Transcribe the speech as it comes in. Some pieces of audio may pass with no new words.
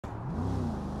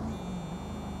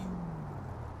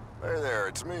Hey there,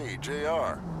 it's me,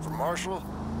 JR. From Marshall.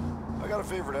 I got a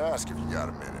favor to ask if you got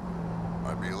a minute.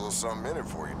 Might be a little something in it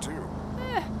for you, too.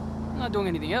 I'm not doing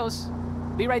anything else.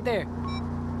 Be right there.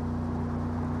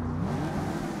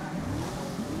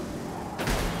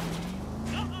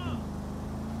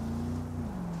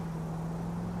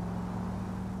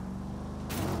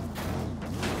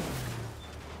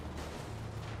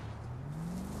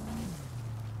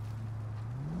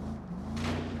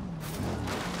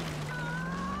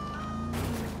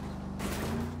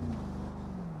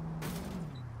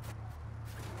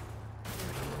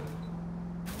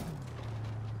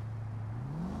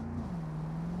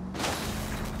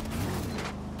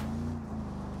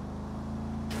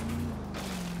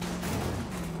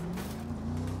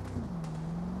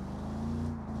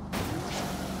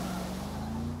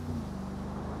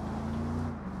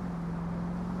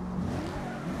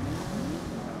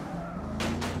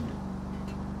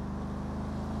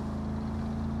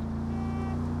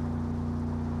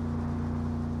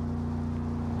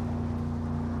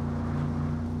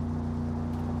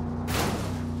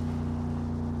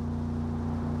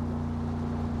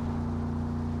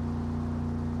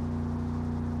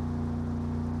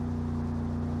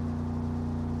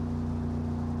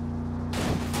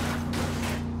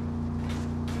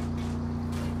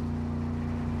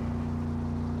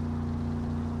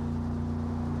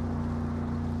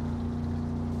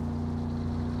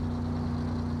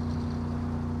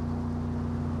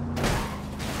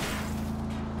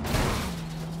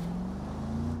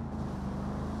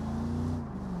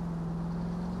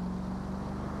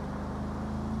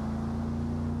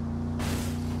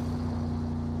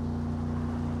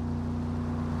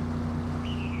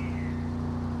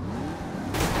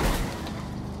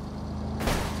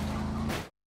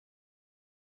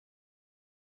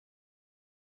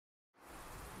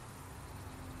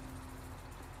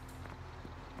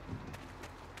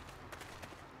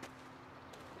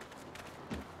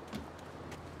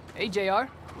 Hey, JR.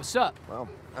 What's up? Well,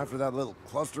 after that little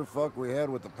clusterfuck we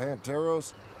had with the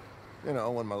Panteros, you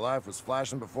know, when my life was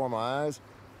flashing before my eyes,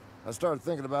 I started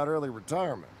thinking about early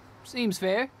retirement. Seems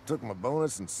fair. Took my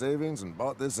bonus and savings and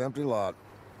bought this empty lot.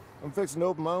 I'm fixing to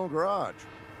open my own garage.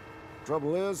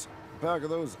 Trouble is, a pack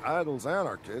of those Idols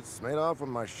anarchists made off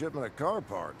with my shipment of car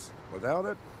parts. Without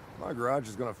it, my garage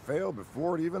is gonna fail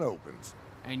before it even opens.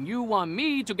 And you want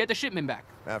me to get the shipment back?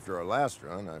 After our last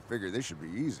run, I figured this should be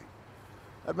easy.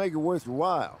 That'd make it worth your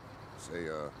while. Say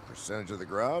a percentage of the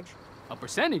garage? A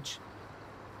percentage?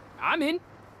 I'm in.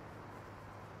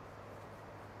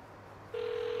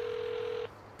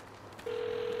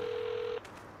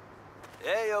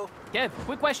 Hey, yo. Kev,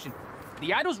 quick question.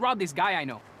 The Idols robbed this guy I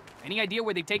know. Any idea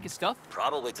where they take his stuff?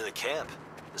 Probably to the camp.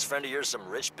 This friend of yours some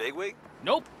rich bigwig?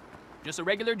 Nope. Just a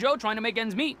regular Joe trying to make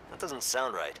ends meet. That doesn't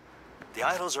sound right. The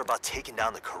Idols are about taking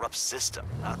down the corrupt system,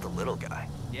 not the little guy.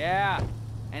 Yeah,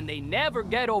 and they never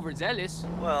get overzealous.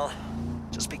 Well,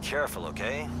 just be careful,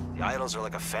 okay? The Idols are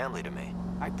like a family to me.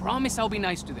 I promise I'll be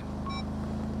nice to them.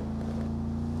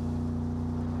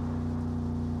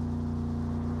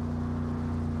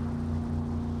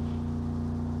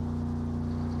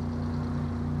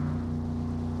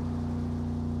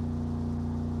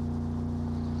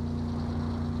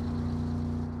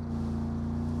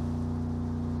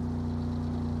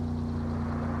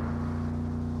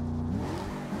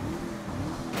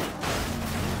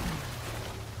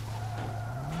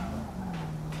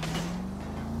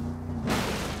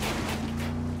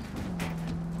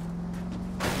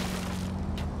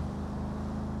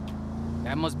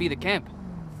 That must be the camp.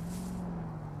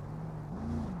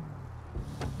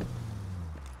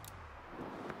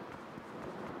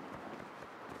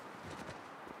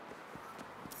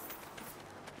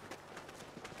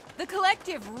 The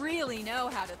Collective really know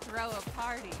how to throw a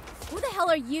party. Who the hell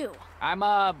are you? I'm,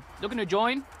 looking to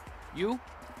join. You?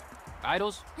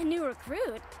 Idols? A new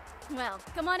recruit? Well,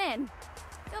 come on in.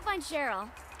 Go find Cheryl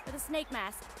with a snake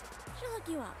mask. She'll hook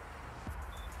you up.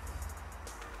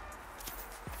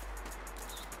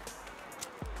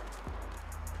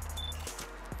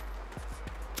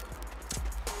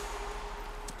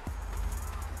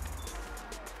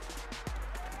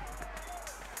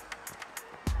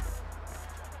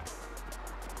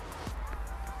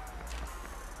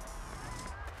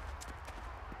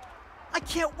 I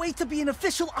can't wait to be an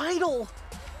official idol!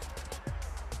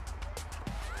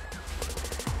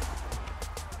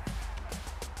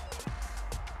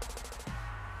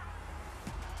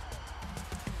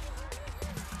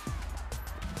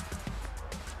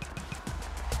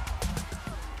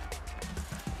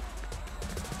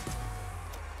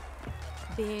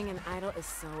 Being an idol is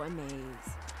so amazing.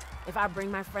 If I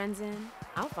bring my friends in,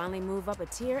 I'll finally move up a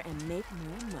tier and make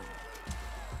more money.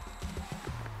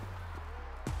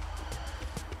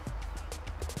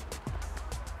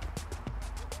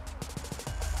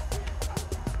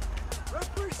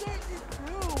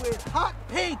 hot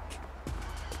pink!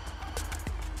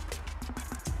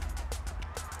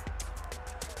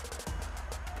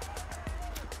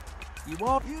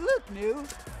 You look new.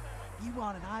 You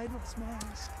want an idol's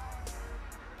mask?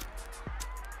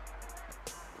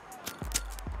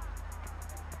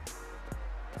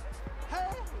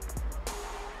 Hey!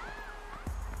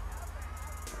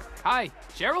 Hi,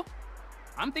 Cheryl?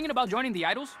 I'm thinking about joining the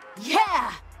Idols.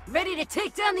 Yeah! Ready to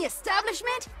take down the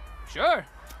establishment? Sure.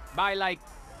 By, like,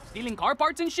 stealing car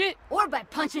parts and shit? Or by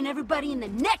punching everybody in the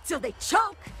neck till they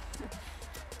choke?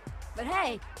 But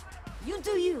hey, you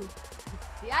do you.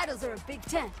 The Idols are a big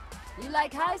tent. You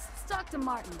like heists? Talk to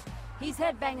Martin. He's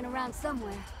headbanging around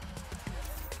somewhere.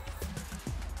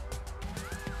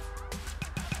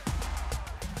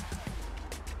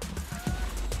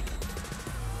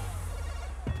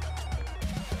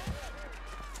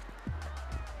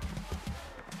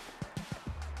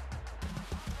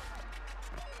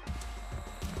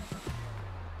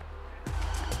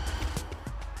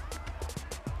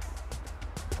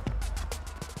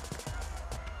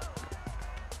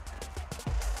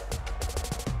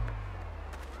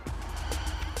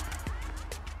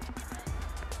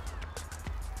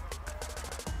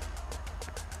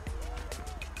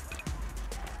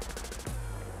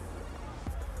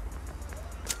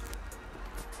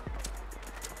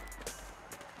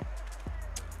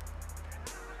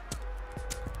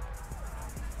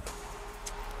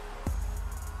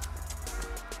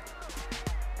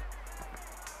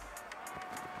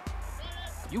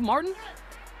 You Martin?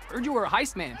 Heard you were a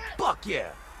heist man. Fuck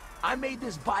yeah! I made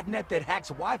this botnet that hacks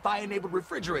Wi-Fi-enabled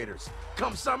refrigerators.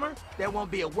 Come summer, there won't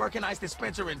be a working ice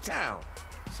dispenser in town.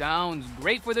 Sounds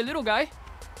great for the little guy.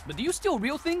 But do you steal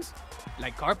real things?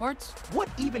 Like car parts? What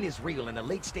even is real in a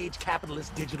late-stage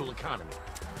capitalist digital economy?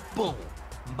 Boom.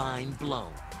 Mind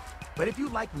blown. But if you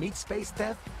like meat space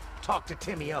theft, talk to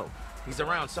Timmy O. He's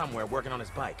around somewhere working on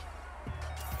his bike.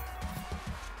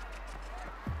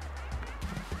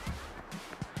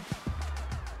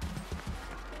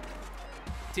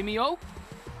 Timmy O?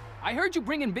 I heard you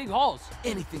bring in big hauls.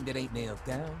 Anything that ain't nailed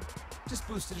down. Just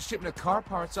boosted a shipment of car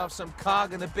parts off some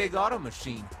cog in the big auto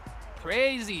machine.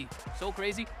 Crazy. So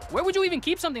crazy. Where would you even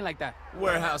keep something like that?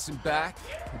 Warehouse and back,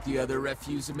 with the other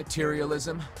refuse of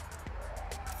materialism.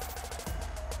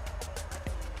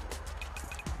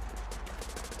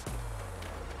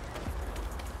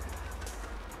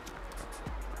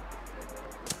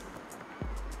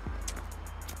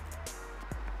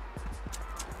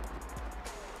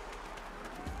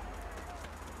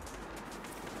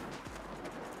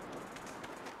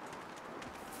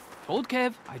 Told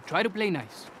Kev I'd try to play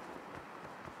nice.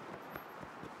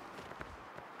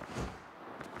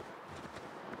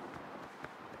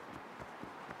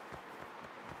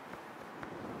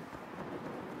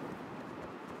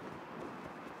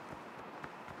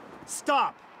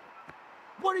 Stop!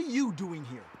 What are you doing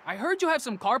here? I heard you have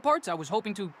some car parts I was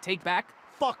hoping to take back.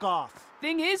 Fuck off.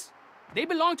 Thing is, they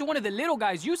belong to one of the little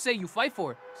guys you say you fight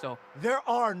for, so... There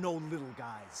are no little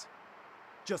guys.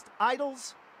 Just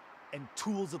idols and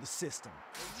tools of the system.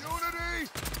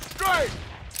 Unity, straight!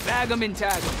 Bag 'em and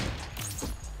tag 'em.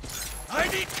 I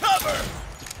need cover!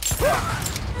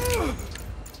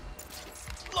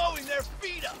 Blowing their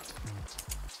feet up!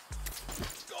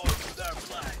 Going for their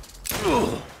flag!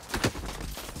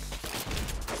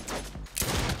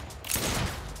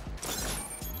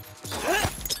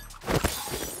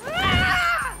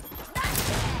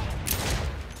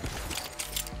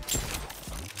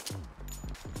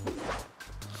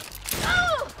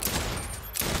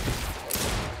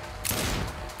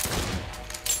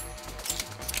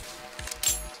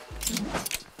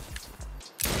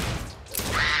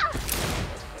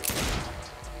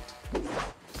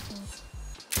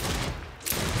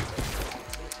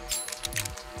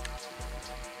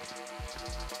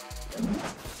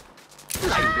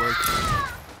 Light work.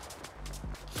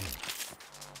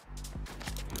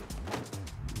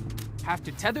 Have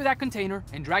to tether that container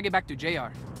and drag it back to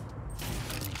JR.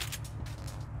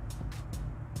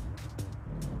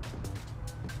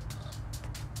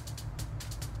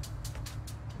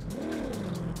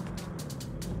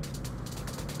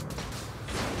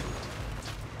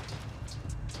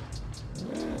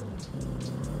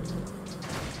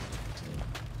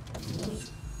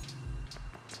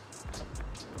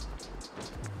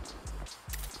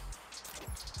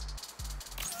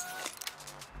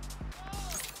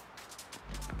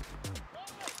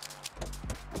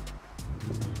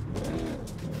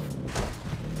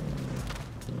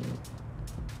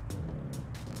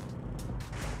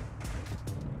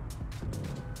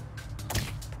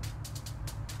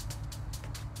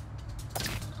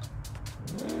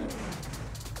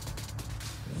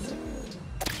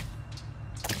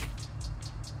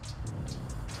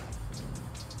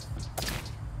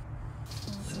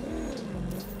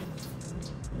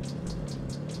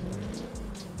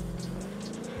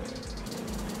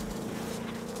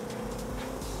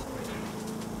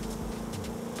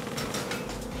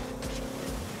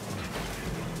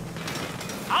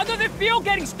 How does it feel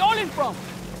getting stolen from?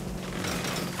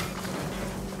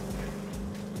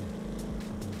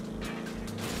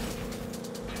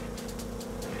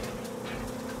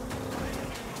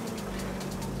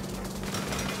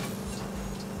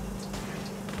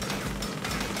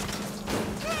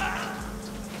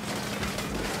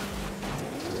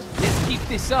 Let's keep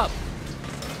this up.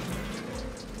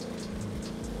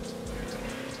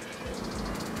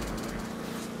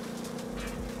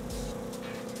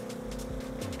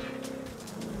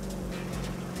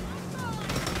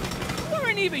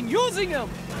 Even using him.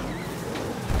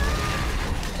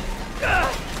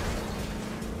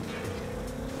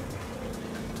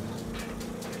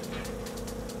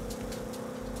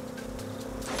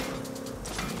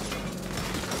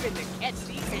 Hoping to catch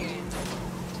these hands.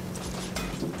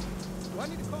 Do I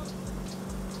need to call him?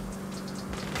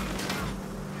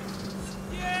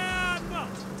 Yeah, no.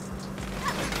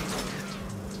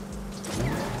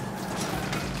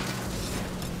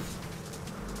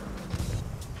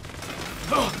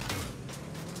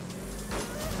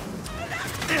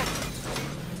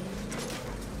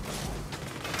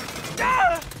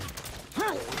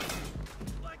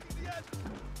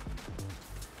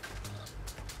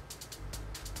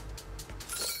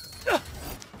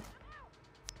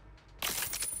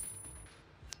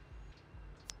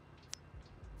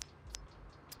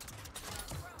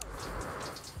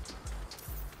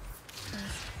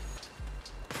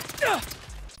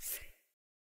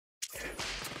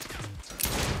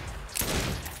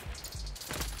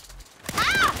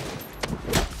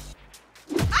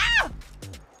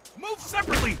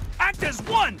 Act as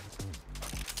one!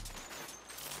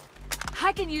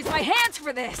 I can use my hands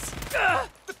for this!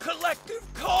 The collective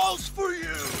calls for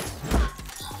you!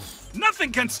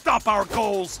 Nothing can stop our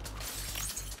goals!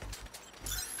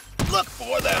 Look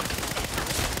for them!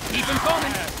 Keep them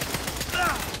coming!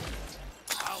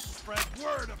 I'll spread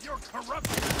word of your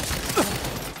corruption!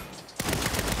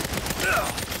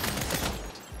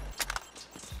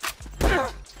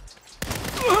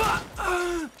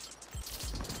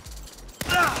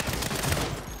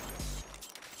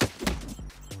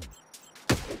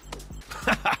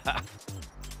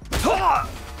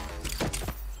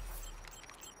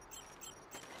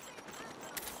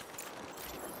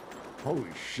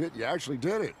 Holy shit, you actually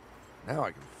did it. Now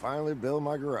I can finally build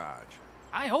my garage.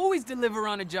 I always deliver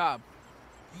on a job.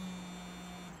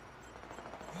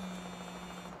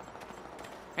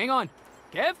 Hang on.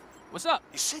 Kev, what's up?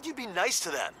 You said you'd be nice to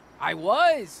them. I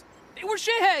was. They were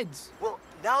shitheads. Well,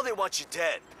 now they want you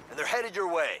dead, and they're headed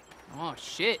your way. Oh,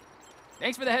 shit.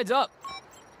 Thanks for the heads up.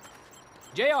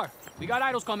 JR, we got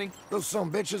idols coming. Those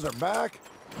some bitches are back.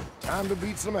 Time to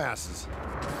beat some asses.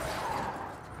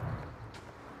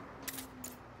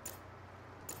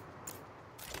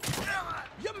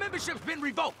 Your membership's been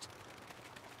revoked.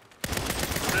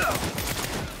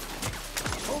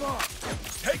 Hold on.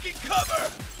 Taking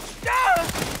cover!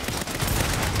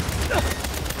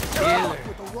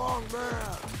 With the wrong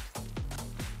man.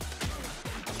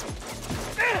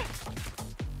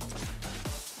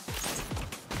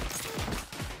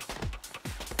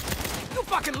 You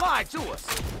fucking lied to us.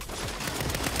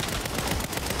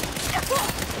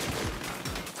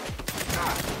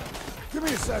 Give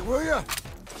me a sec, will ya?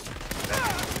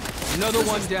 Another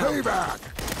one down. Payback.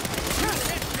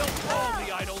 Kill all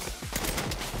the idols.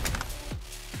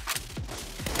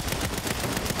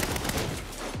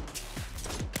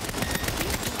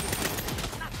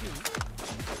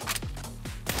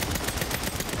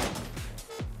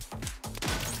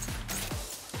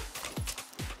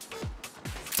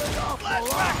 Stay off the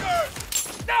line.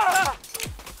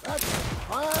 That's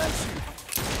fine shooting.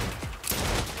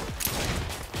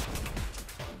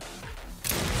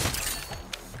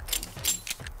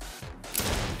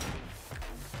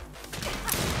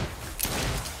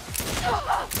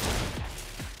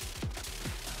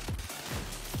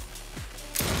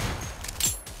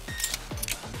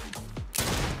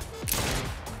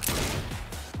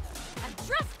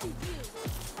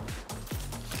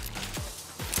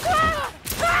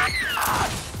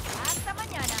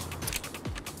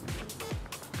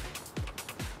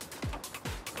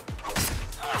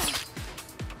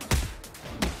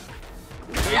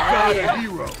 Got a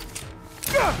hero.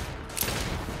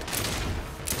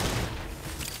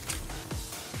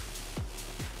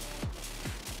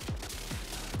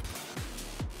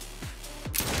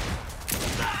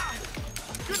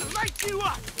 Gonna light you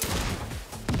up.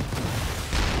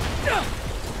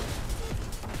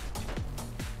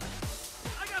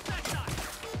 I got that guy.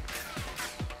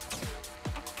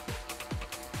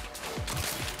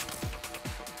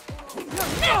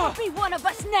 You'll never be one of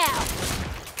us now!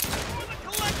 For the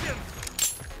collective.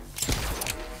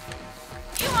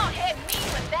 You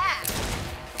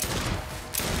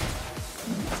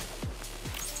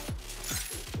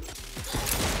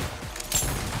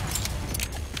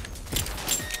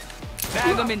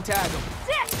them and tag them.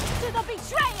 Death to the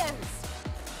betrayers!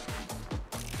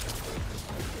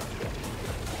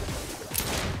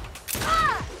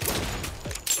 Ah!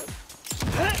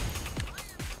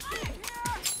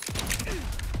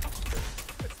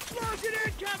 Explosion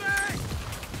incoming!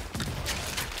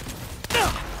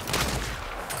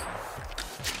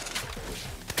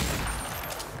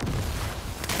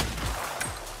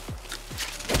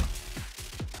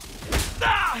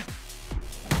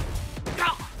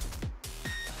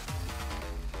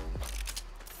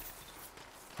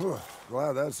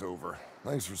 Glad that's over.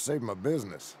 Thanks for saving my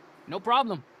business. No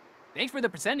problem. Thanks for the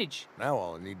percentage. Now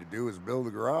all I need to do is build a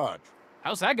garage.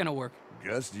 How's that gonna work?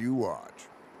 Just you watch.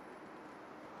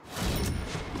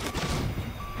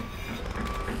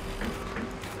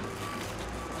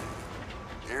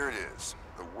 Here it is.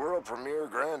 The world premiere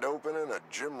grand opening of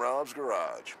Jim Rob's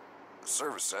Garage. The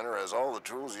service center has all the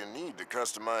tools you need to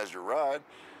customize your ride.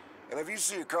 And if you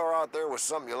see a car out there with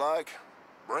something you like,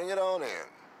 bring it on in.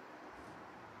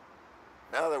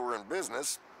 Now that we're in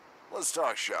business, let's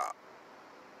talk shop.